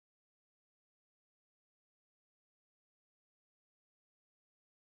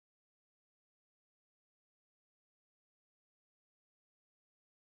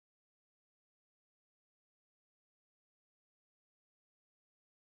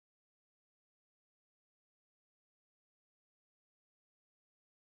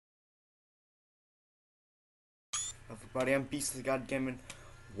Everybody, I'm Beastly Godgaming.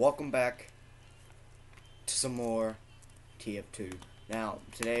 Welcome back to some more TF2. Now,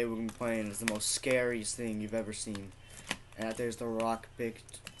 today we're gonna be playing as the most scariest thing you've ever seen. And there's the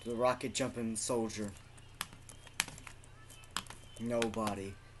rocket jumping soldier.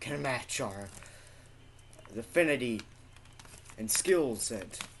 Nobody can match our affinity and skill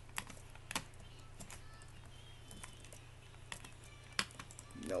set.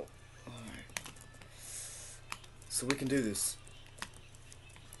 No. So we can do this.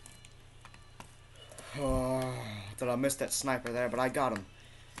 Oh, thought I missed that sniper there, but I got him.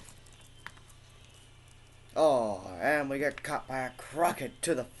 Oh, and we get caught by a rocket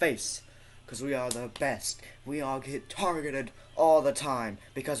to the face. Because we are the best. We all get targeted all the time.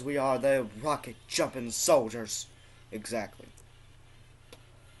 Because we are the rocket jumping soldiers. Exactly.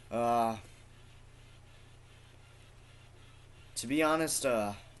 To be honest,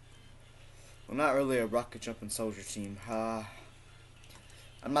 I'm not really a rocket jumping soldier team. I'm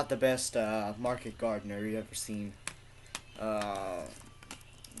not the best market gardener you've ever seen.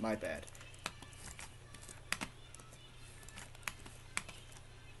 My bad.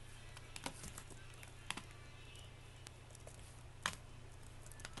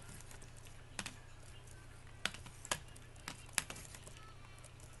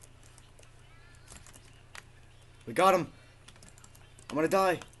 We got him. I'm gonna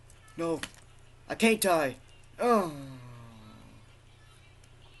die. No, I can't die. Oh.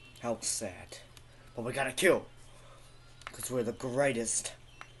 How sad. But we gotta kill. Because we're the greatest.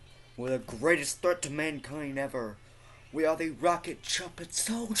 We're the greatest threat to mankind ever. We are the rocket jumping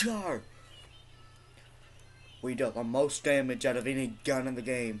soldier. We dealt the most damage out of any gun in the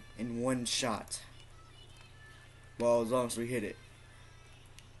game in one shot. Well, as long as we hit it.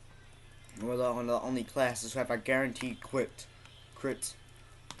 We're the only classes who have a guaranteed crit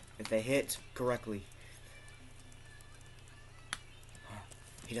if they hit correctly.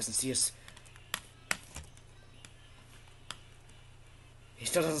 He doesn't see us. He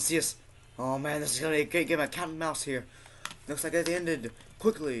still doesn't see us. Oh man, this is gonna be a great game of cat and mouse here. Looks like it ended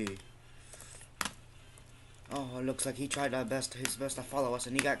quickly. Oh, it looks like he tried his best to follow us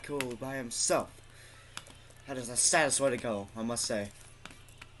and he got killed by himself. That is the saddest way to go, I must say.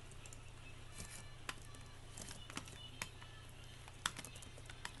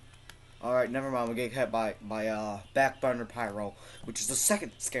 Alright, never mind, we get hit by back burner pyro, which is the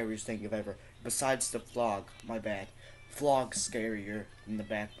second scariest thing you've ever, besides the flog, my bad. Flog's scarier than the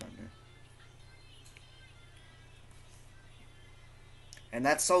back burner. And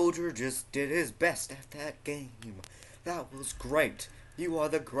that soldier just did his best at that game. That was great. You are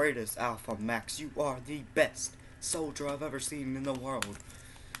the greatest, Alpha Max. You are the best soldier I've ever seen in the world.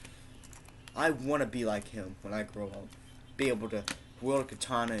 I want to be like him when I grow up. Be able to wield a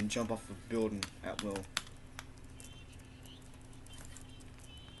katana and jump off a building at will.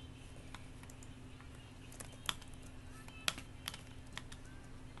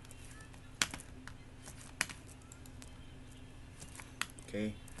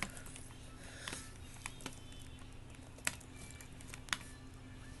 Okay.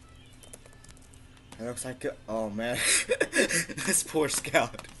 That looks like a, oh man, this poor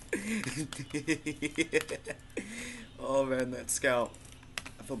scout. Oh man, that scout.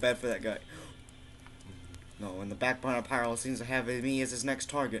 I feel bad for that guy. No, and the back burner pyro seems to have me as his next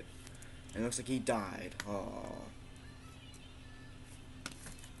target. And it looks like he died. Oh.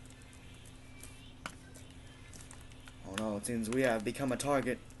 Oh no, it seems we have become a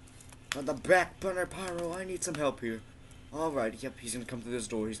target. But the back burner pyro, I need some help here. Alright, yep, he's gonna come through this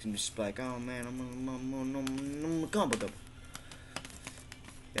door. He's gonna just be like, oh man, I'm a combo double.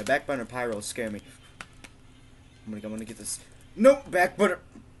 Yeah, back burner pyro scare me. I'm gonna get this. Nope, back burner.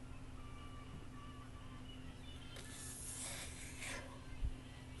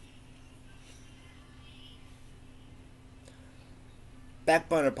 Back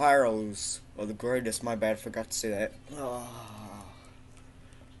burner pyros are the greatest. My bad, forgot to say that. Oh,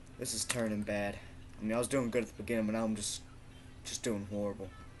 this is turning bad. I mean, I was doing good at the beginning, but now I'm just doing horrible.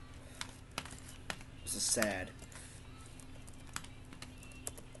 This is sad.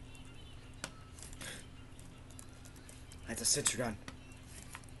 That's a sentry gun.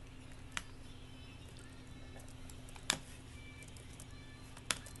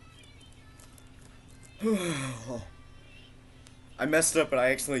 I messed up, but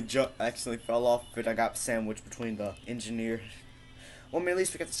I actually fell off it. I got sandwiched between the engineer. Well, I mean, at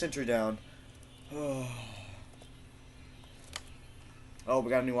least we got the sentry down. Oh, we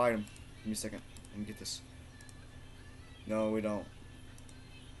got a new item. Give me a second. Let me get this. No, we don't.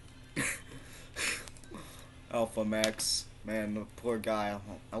 Alpha Max. Man, the poor guy.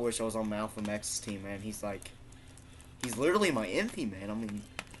 I wish I was on my Alpha Max's team, man. He's like He's literally my envy, man. I mean,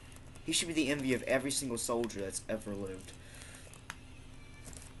 he should be the envy of every single soldier that's ever lived.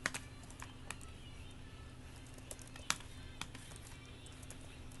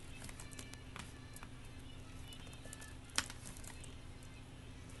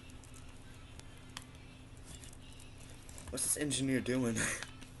 What's this engineer doing?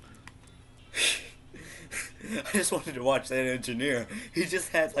 I just wanted to watch that engineer. He just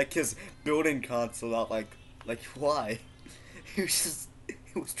had like his building console out, like why? He was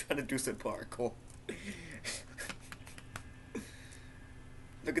trying to do some parkour.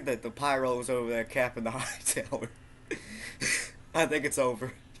 Look at that, the pyro's over there capping the high tower. I think it's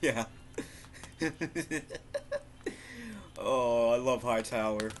over. Yeah. Oh, I love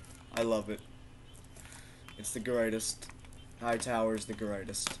Hightower. I love it. It's the greatest. Hightower's the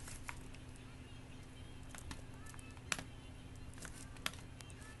greatest.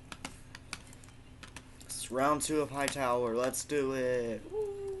 It's round 2 of Hightower. Let's do it.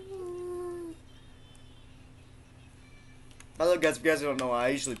 Woo. By the way, guys, if you guys don't know, I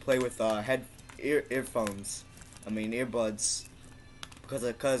usually play with earphones. I mean earbuds,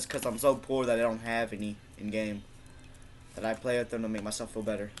 because I'm so poor that I don't have any in game. That I play with them to make myself feel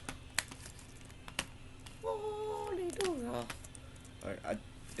better. Alright,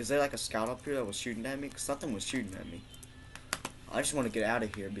 is there like a scout up here that was shooting at me? 'Cause something was shooting at me. I just want to get out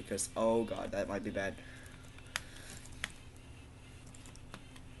of here because, oh god, that might be bad.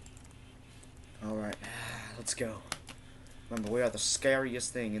 Alright, let's go. Remember, we are the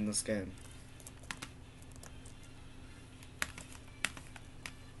scariest thing in this game.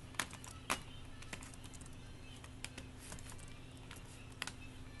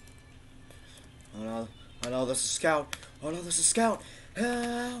 Oh no, there's a scout. Oh no, there's a scout.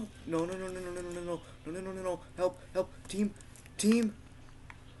 Help! No, no, no, no, no, no, no, no, no, no, no, no, no. Help, help, team, team.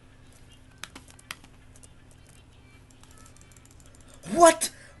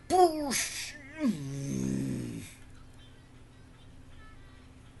 What? Bullshit.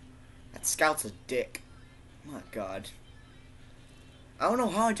 That scout's a dick. My god. I don't know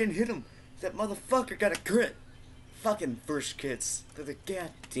how I didn't hit him. That motherfucker got a crit. Fucking first kits. They're the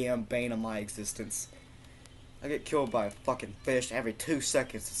goddamn bane of my existence. I get killed by a fucking fish every 2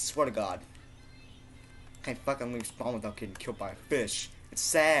 seconds, I swear to god. Can't fucking leave spawn without getting killed by a fish. It's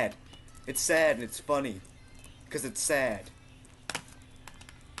sad. It's sad and it's funny. Because it's sad.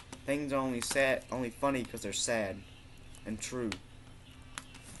 Things are only funny because they're sad. And true.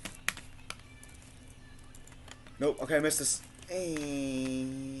 Nope, okay, I missed this.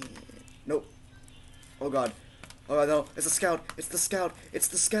 Nope. Oh god. Oh god, no, it's the scout, it's the scout, it's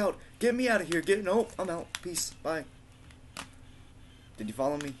the scout. Get me out of here, nope, I'm out. Peace, bye. Did you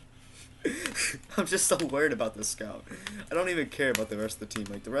follow me? I'm just so worried about this scout. I don't even care about the rest of the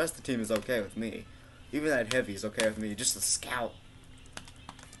team. Like, the rest of the team is okay with me. Even that heavy is okay with me, just the scout.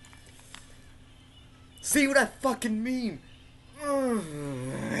 See what I fucking mean? You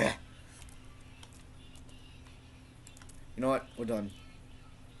know what? We're done.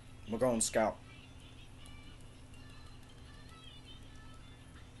 We're going scout.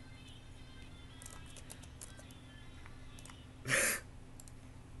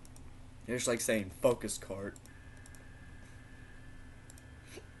 It's like saying focus cart.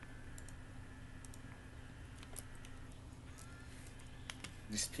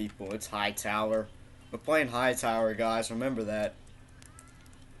 These people, it's Hightower. We're playing Hightower, guys. Remember that.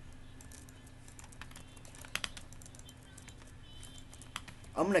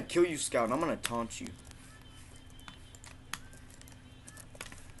 I'm gonna kill you, Scout, and I'm gonna taunt you.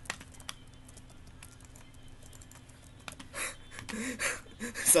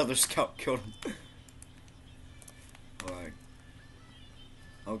 This other scout killed him. Alright.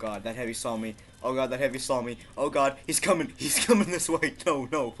 Oh god, that heavy saw me. Oh god, that heavy saw me. Oh god, he's coming. He's coming this way. No,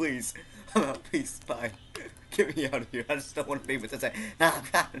 no, please. I'm out. Please, bye. Get me out of here. I just don't want to be with this. Ah,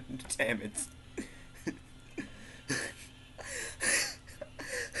 god, damn it.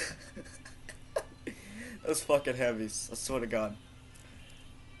 Those fucking heavies. I swear to god.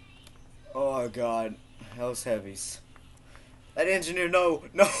 Oh god. Those heavies. That engineer, no,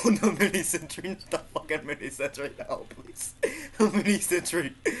 the mini sentry, the fucking mini sentry, no, please. The mini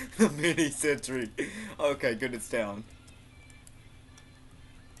sentry, the mini sentry. Okay, good, it's down.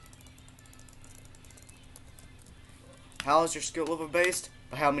 How is your skill level based?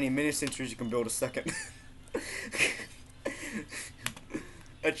 By how many mini sentries you can build a second.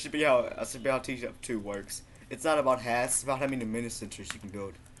 That should be how TF2 works. It's not about hats, it's about how many mini sentries you can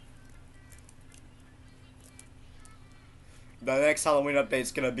build. The next Halloween update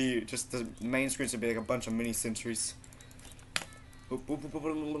is gonna be just the main screen's gonna be like a bunch of mini sentries.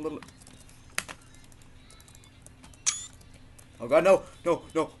 Oh god, no, no,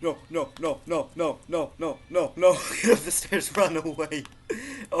 no, no, no, no, no, no, no, no, no, no. Get up the stairs, run away.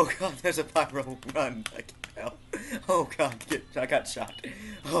 Oh god, there's a pyro, run. I can't help. Oh god, I got shot.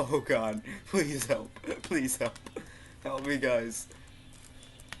 Oh god, please help. Please help. Help me, guys.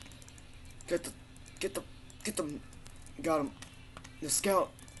 Get the, get the, get them. Got him. The scout.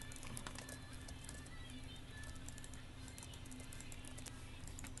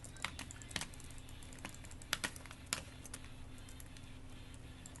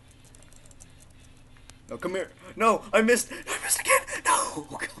 No, come here. No, I missed. I missed again. No,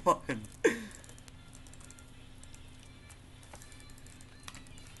 come on.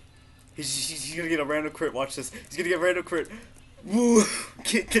 He's gonna get a random crit. Watch this. He's gonna get a random crit. Woo!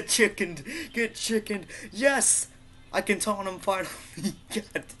 Get chickened. Get chickened. Yes! I can taunt him finally.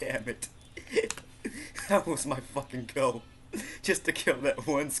 God damn it. That was my fucking goal. Just to kill that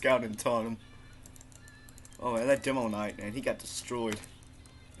one scout and taunt him. Oh, and that Demo Knight, man. He got destroyed.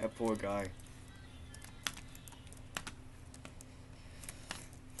 That poor guy.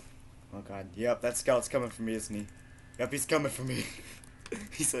 Oh god. Yep, that scout's coming for me, isn't he? Yep, he's coming for me.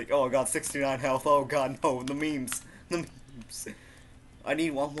 He's like, oh god, 69 health. Oh god, no, the memes. The memes. I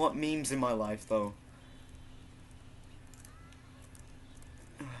want memes in my life, though.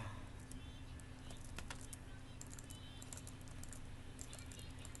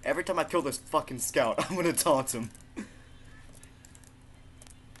 Every time I kill this fucking scout, I'm gonna taunt him.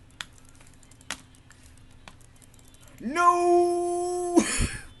 No!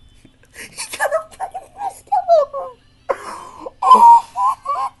 He got a fucking scout!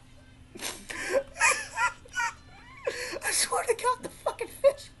 Oh! I swear to God, the fucking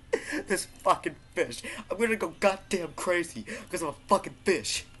fish. This fucking fish. I'm gonna go goddamn crazy because of a fucking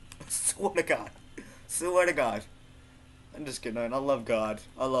fish. I swear to God. Swear to God. I'm just kidding. I love God.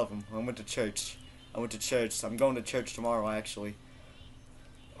 I love him. I went to church. I'm going to church tomorrow, actually.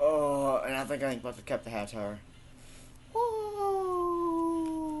 Oh, and I think I'm about to cap the Hightower.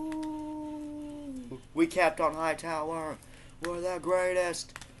 We capped on Hightower. We're the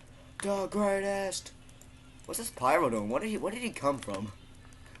greatest. The greatest. What's this pyro doing? Where did he come from?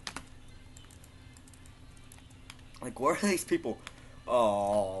 Like, where are these people?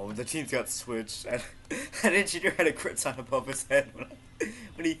 Oh, the teams got switched. And that engineer had a crit sign above his head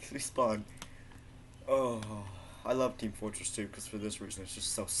when he respawned. Oh, I love Team Fortress 2 because for this reason it's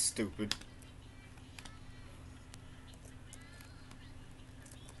just so stupid.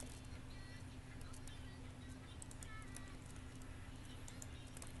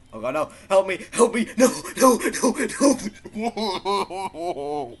 Oh god, no! Help me! Help me! No! No! No!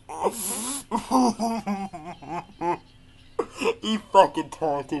 He fucking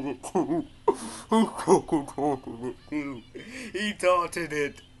taunted it too. He fucking taunted it too. He taunted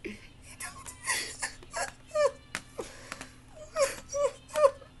it.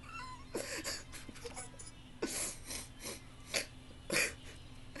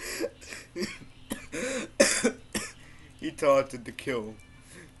 He taunted the kill.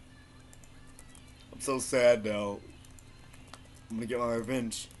 I'm so sad now. I'm gonna get my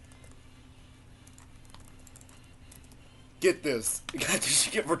revenge. Get this. God, you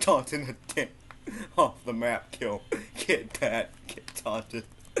should get for taunting the tent off the map kill. Get that. Get taunted.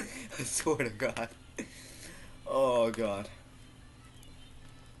 I swear to God. Oh God.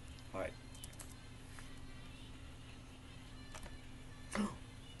 Alright.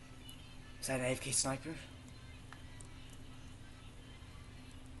 Is that an AFK sniper?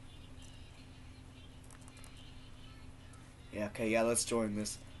 Yeah, okay, yeah, let's join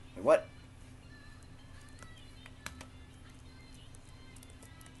this. Wait, what?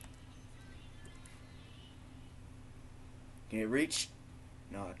 Can it reach?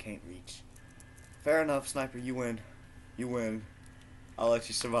 No, I can't reach. Fair enough, sniper, you win. You win. I'll let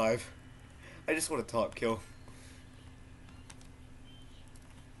you survive. I just want to talk kill.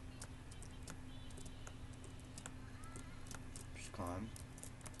 Just climb.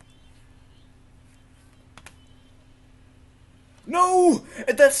 No!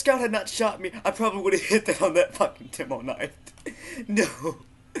 If that scout had not shot me, I probably would have hit that on that fucking Demo Knight. No!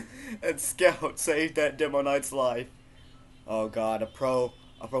 That scout saved that Demo Knight's life. Oh god, a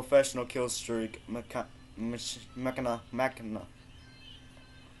professional kill streak. Machina.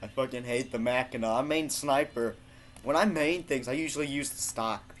 I fucking hate the Machina. I main sniper. When I main things, I usually use the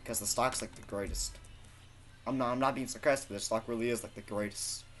stock because the stock's like the greatest. I'm not being sarcastic. The stock really is like the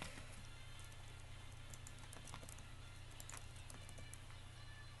greatest.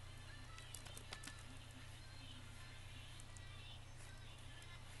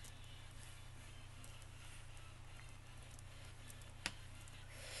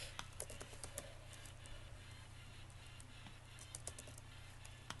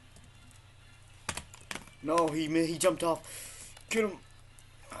 No, he jumped off. Get him.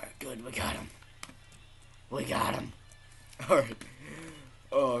 Alright, good, we got him. We got him. Alright.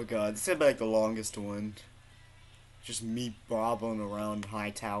 Oh god, this is like the longest one. Just me bobbling around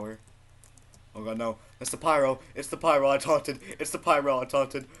Hightower. Oh god, no. It's the pyro. It's the pyro I taunted. It's the pyro I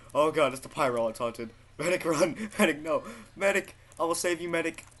taunted. Oh god, it's the pyro I taunted. Medic, run. Medic, no. Medic. I will save you,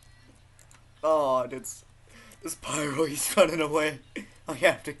 medic. Oh, it's this pyro. He's running away. I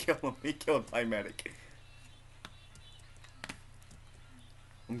have to kill him. He killed my medic.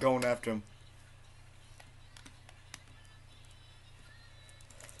 I'm going after him.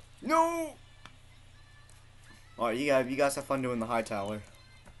 No! Alright, you guys have fun doing the Hightower.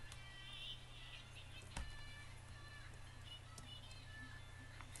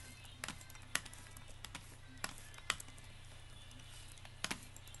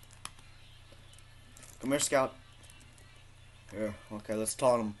 Come here, Scout. Here, okay, let's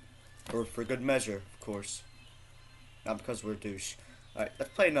taunt him. For good measure, of course. Not because we're a douche. Alright,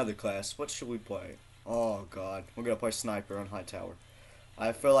 let's play another class. What should we play? Oh god, we're gonna play Sniper on Hightower.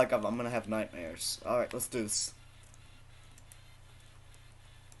 I feel like I'm gonna have nightmares. Alright, let's do this.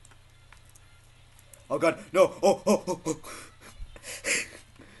 Oh god, no! Oh!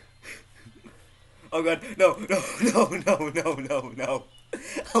 Oh god, no.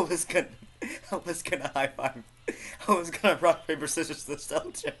 I was gonna high five. I was gonna rock, paper, scissors the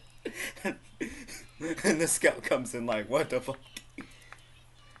soldier. And the scout comes in like, what the fuck?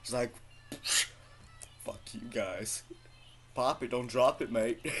 He's like, fuck you guys. Pop it, don't drop it,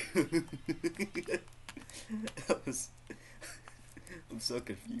 mate. I'm so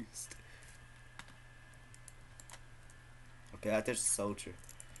confused. Okay, there's a soldier.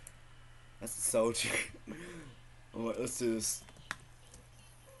 That's a soldier. Alright, let's do this.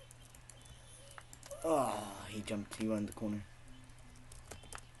 Oh, he went in the corner.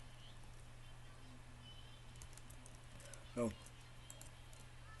 No.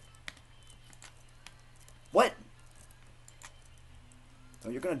 What? Oh,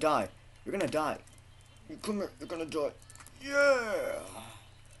 you're gonna die. You're gonna die. Come here, you're gonna die. Yeah!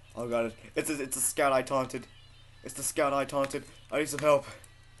 Oh god, it's a scout I taunted. It's the scout I taunted. I need some help.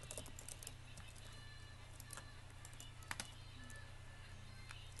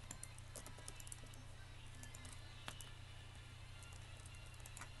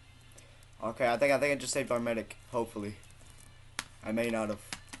 Okay, I think I just saved our medic. Hopefully, I may not have.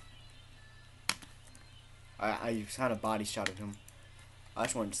 I kind of body shotted him. I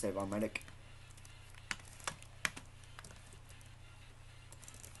just wanted to save our medic.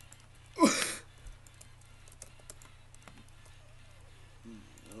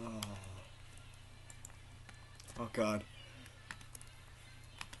 Oh god.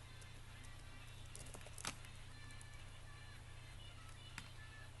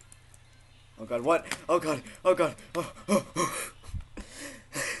 Oh god, what? Oh god, oh god. Oh.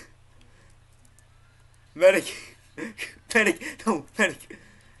 Medic! Medic! No, medic!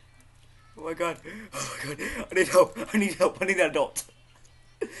 Oh my god. Oh my god. I need help. I need help. I need an adult.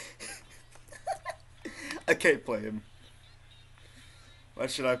 I can't play him.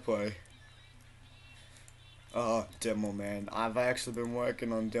 What should I play? Oh, Demo Man. I've actually been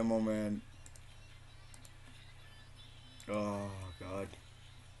working on Demo Man. Oh god.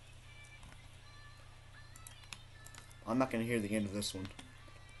 I'm not gonna hear the end of this one.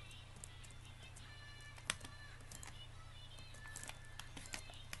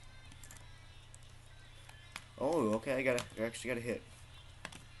 Oh, okay, I actually got a hit.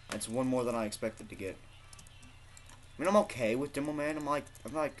 That's one more than I expected to get. I mean, I'm okay with Demo Man. I'm like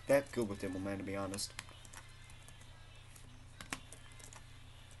that good with Demo Man, to be honest.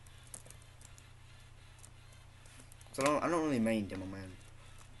 So I don't really main Demo Man.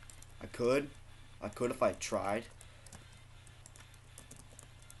 I could if I tried.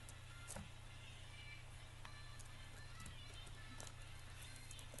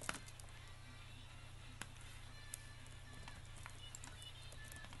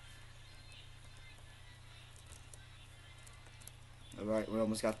 Alright, we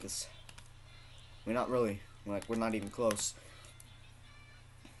almost got this. We're not really. Like, we're not even close.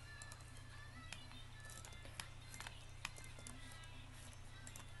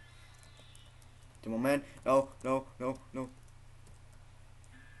 Demo Man. No. Oh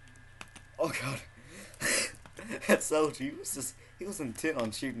god. That soldier, he was intent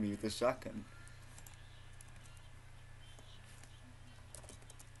on shooting me with a shotgun.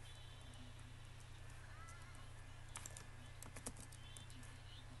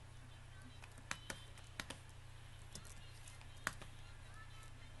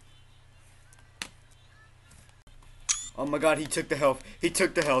 Oh my god, he took the health. He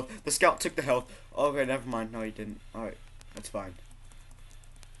took the health. The scout took the health. Okay, never mind. No, he didn't. Alright, that's fine.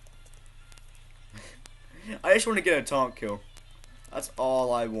 I just want to get a taunt kill. That's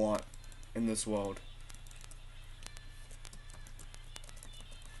all I want in this world.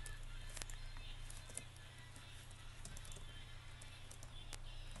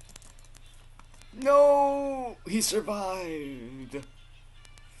 No! He survived.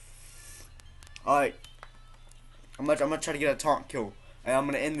 Alright. I'm gonna try to get a taunt kill. And I'm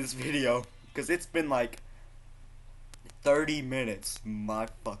gonna end this video. Because it's been like 30 minutes. My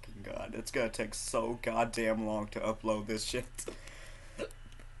fucking god. It's gonna take so goddamn long to upload this shit.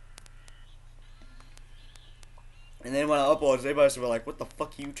 And then when I upload, everybody's like, what the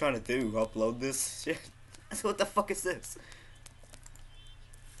fuck are you trying to do? Upload this shit? So what the fuck is this?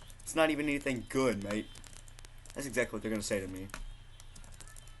 It's not even anything good, mate. That's exactly what they're gonna say to me.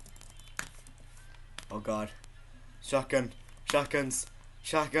 Oh god. Shotgun. Shotguns.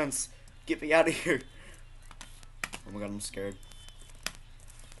 Shotguns. Get me out of here. Oh my god, I'm scared.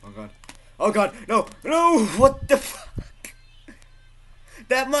 Oh god. Oh god. No. No. What the fuck?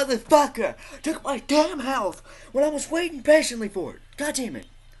 That motherfucker took my damn health when I was waiting patiently for it. God damn it.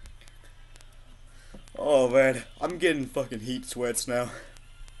 Oh man. I'm getting fucking heat sweats now.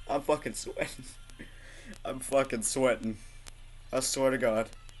 I'm fucking sweating. I'm fucking sweating. I swear to God.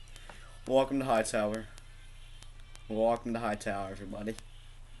 Welcome to Hightower. Welcome to Hightower, everybody.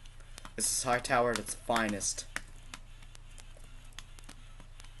 This is Hightower at its finest.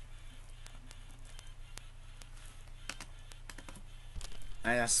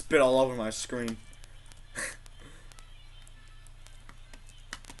 And I spit all over my screen.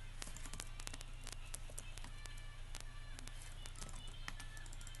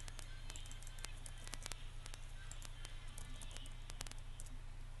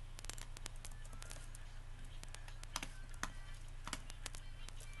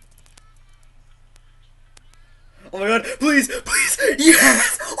 Oh my god, please, please,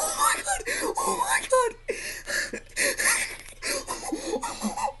 yes! Oh my god, oh my god!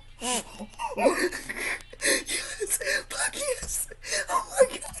 Yes, fuck yes! Oh my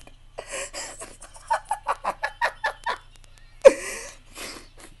god!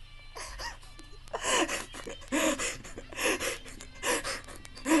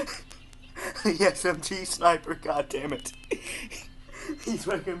 The SMG sniper, god damn it. He's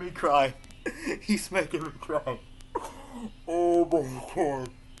making me cry. He's making me cry. Oh my god.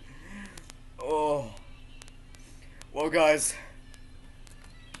 Oh. Well guys.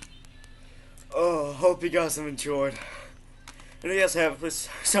 Oh, hope you guys have enjoyed. And if you guys have, please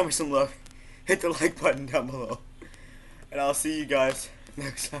show me some love. Hit the like button down below. And I'll see you guys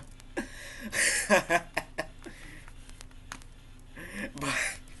next time.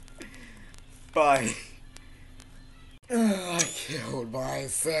 Bye. Bye. I killed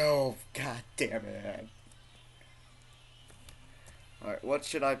myself. God damn it. Alright, what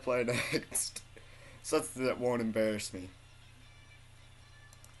should I play next? Something that won't embarrass me.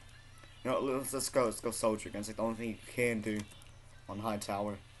 You know, let's go soldier again. It's like the only thing you can do on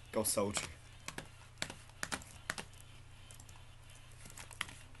Hightower. Go soldier.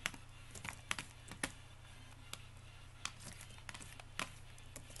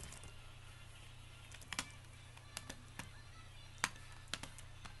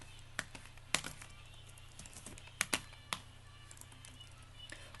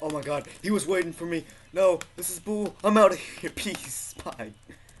 Oh my god, he was waiting for me. No, this is bull. I'm out of here. Peace. Bye.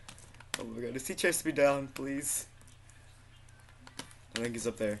 Oh my god, is he chasing me down, please? I think he's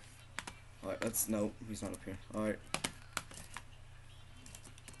up there. Alright, let's, no, he's not up here. Alright.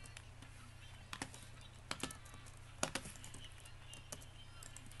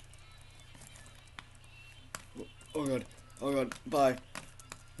 Oh god, oh god, bye.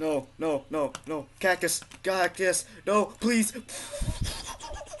 No, no, no, no. Cactus, cactus, no, please.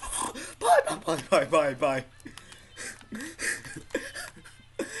 Bye, bye, bye, bye, bye.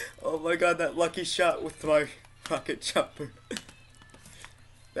 Oh my god, that lucky shot with my rocket jumper. If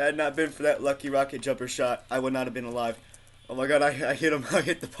it had not been for that lucky rocket jumper shot, I would not have been alive. Oh my god, I hit him. I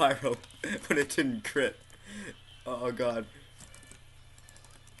hit the pyro, but it didn't crit. Oh god.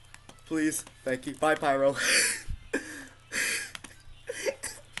 Please, thank you. Bye, pyro.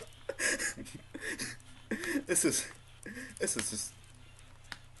 This is just.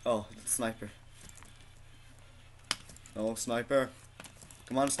 Oh, sniper. No, sniper.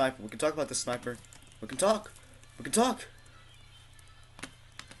 Come on, sniper. We can talk about this, sniper. We can talk. We can talk.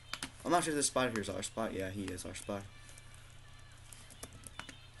 I'm not sure if this spot here is our spot. Yeah, he is our spot.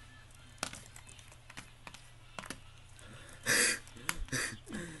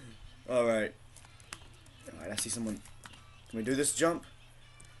 Alright. Alright, I see someone. Can we do this jump?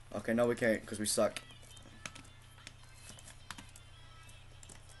 Okay, no we can't, because we suck.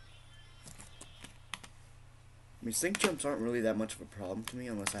 I mean, sync jumps aren't really that much of a problem to me,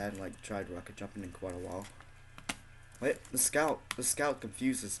 unless I hadn't, like, tried rocket jumping in quite a while. Wait, the scout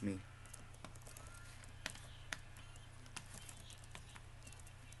confuses me.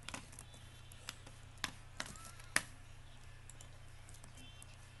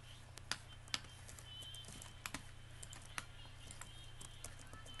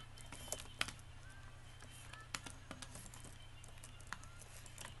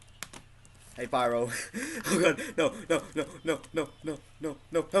 Hey, Pyro. Oh god, no, no, no, no, no, no, no,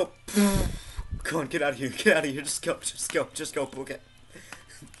 no, help. Come on, get out of here, get out of here, just go, just go, just go, okay.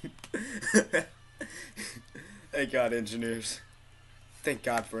 Thank God, engineers. Thank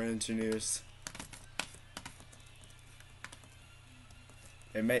God for engineers.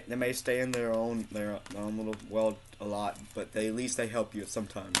 They may stay in their own little world a lot, but at least they help you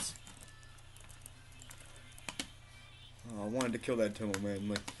sometimes. Oh, I wanted to kill that tunnel man,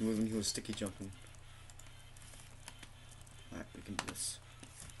 like he was sticky jumping. Alright, we can do this.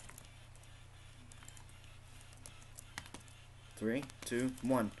 3, 2,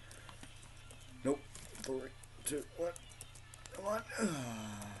 1. Nope. 3, 2, 1. Come on.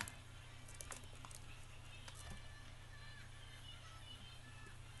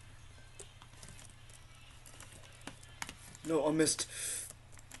 No, I missed.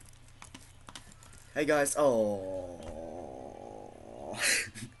 Hey guys. Oh.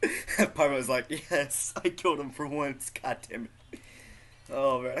 Pyro was like, yes, I killed him for once. God damn it.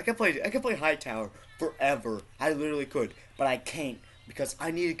 Oh man, I could play Hightower forever. I literally could, but I can't because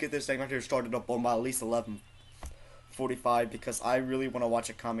I need to get this thing right here started up on by at least 11:45 because I really want to watch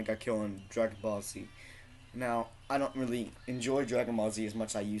a comic I kill in Dragon Ball Z. Now, I don't really enjoy Dragon Ball Z as much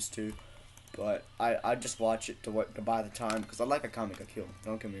as I used to, but I just watch it to buy the time because I like a comic I kill.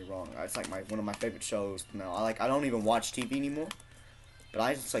 Don't get me wrong, it's like one of my favorite shows now. I don't even watch TV anymore, but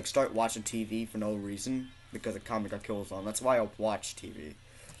I just like start watching TV for no reason because a comic I kill is on. That's why I watch TV,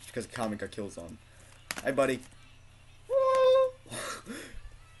 just because a comic I kill is on. Hey buddy.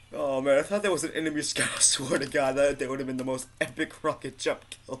 Oh man, I thought there was an enemy scout. I swear to God, that would have been the most epic rocket jump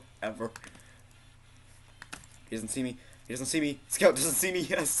kill ever. He doesn't see me. He doesn't see me. Scout doesn't see me.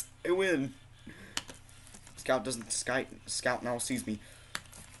 Yes, I win. Scout doesn't. Scout now sees me.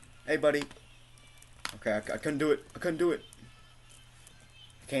 Hey, buddy. Okay, I couldn't do it. I couldn't do it.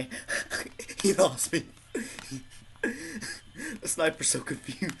 Okay, he lost me. The sniper's so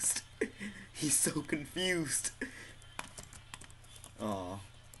confused. He's so confused. Aw.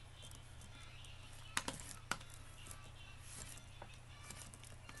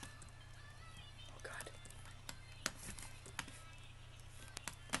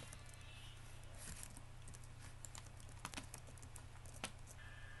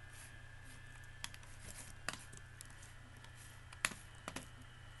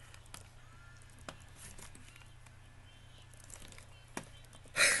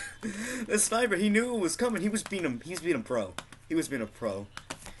 The sniper, he knew it was coming. He's being a pro. He was being a pro.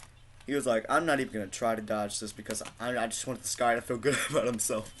 He was like, I'm not even gonna try to dodge this because I just want this guy to feel good about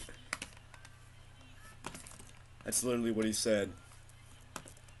himself. That's literally what he said.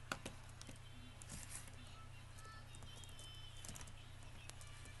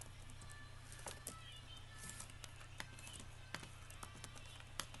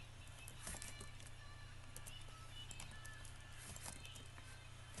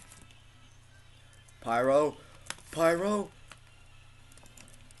 Pyro. Pyro.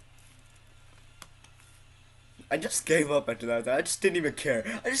 I just gave up after that. I just didn't even care.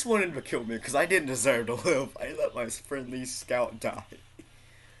 I just wanted him to kill me because I didn't deserve to live. I let my friendly scout die.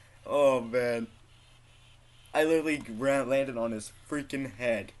 Oh man. I literally landed on his freaking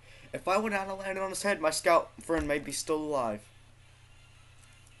head. If I would not have landed on his head, my scout friend may be still alive.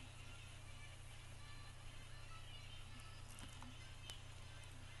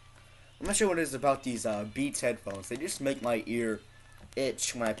 I'm not sure what it is about these Beats headphones. They just make my ear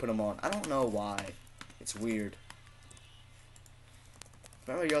itch when I put them on. I don't know why. It's weird. If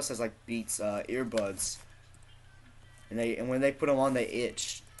anybody else has like Beats earbuds, and when they put them on they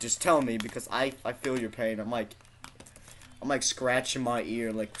itch, just tell me because I feel your pain. I'm like scratching my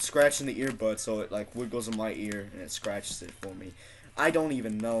ear, like scratching the earbud so it like wiggles in my ear and it scratches it for me. I don't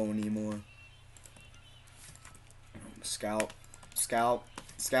even know anymore. Scout. Scout.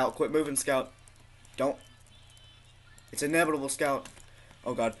 Scout, quit moving, Scout. Don't. It's inevitable, Scout.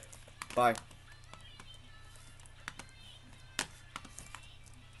 Oh, God. Bye.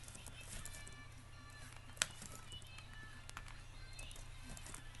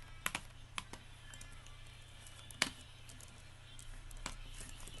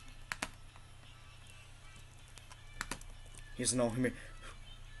 He doesn't know him.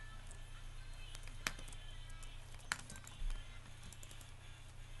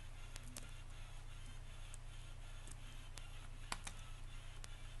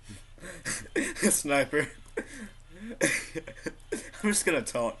 Sniper. I'm just gonna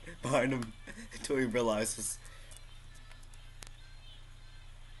taunt behind him until he realizes.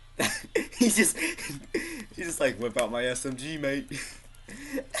 He just like whip out my SMG, mate.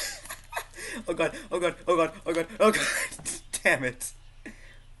 Oh god, oh god, oh god, oh god, oh god. Damn it.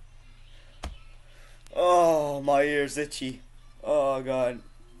 Oh, my ear's itchy. Oh god.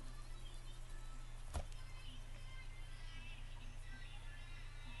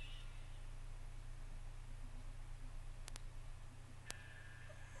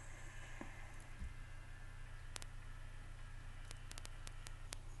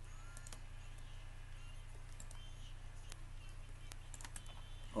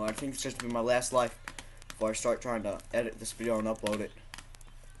 Well, I think it's just been my last life before I start trying to edit this video and upload it.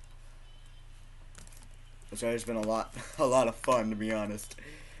 Which has been a lot of fun, to be honest.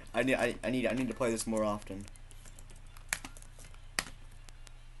 I need to play this more often.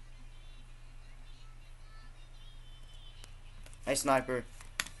 Hey, sniper,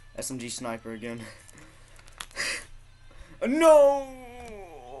 SMG sniper again. No.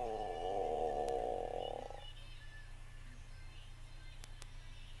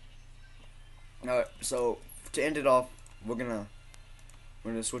 Alright, so to end it off, we're gonna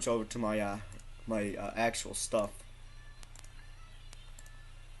switch over to my actual stuff.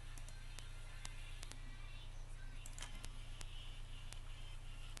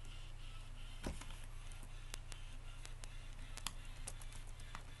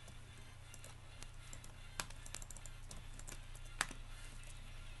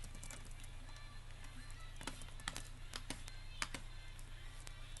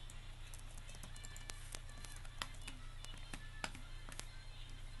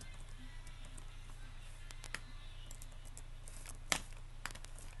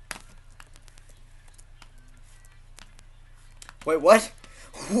 Wait, what?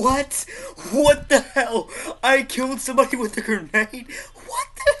 What? What the hell? I killed somebody with a grenade? What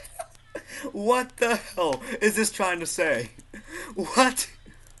the hell? What the hell is this trying to say? What?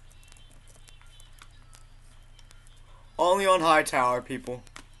 Only on Hightower, people.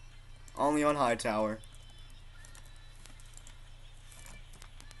 Only on Hightower.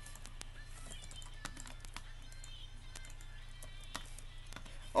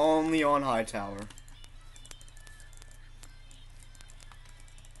 Only on Hightower.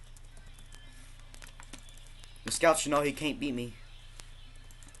 The scout should know he can't beat me.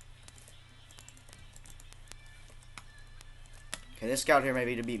 Okay, this scout here may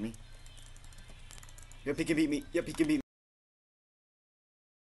be to beat me. Yep, he can beat me. Yep, he can beat me.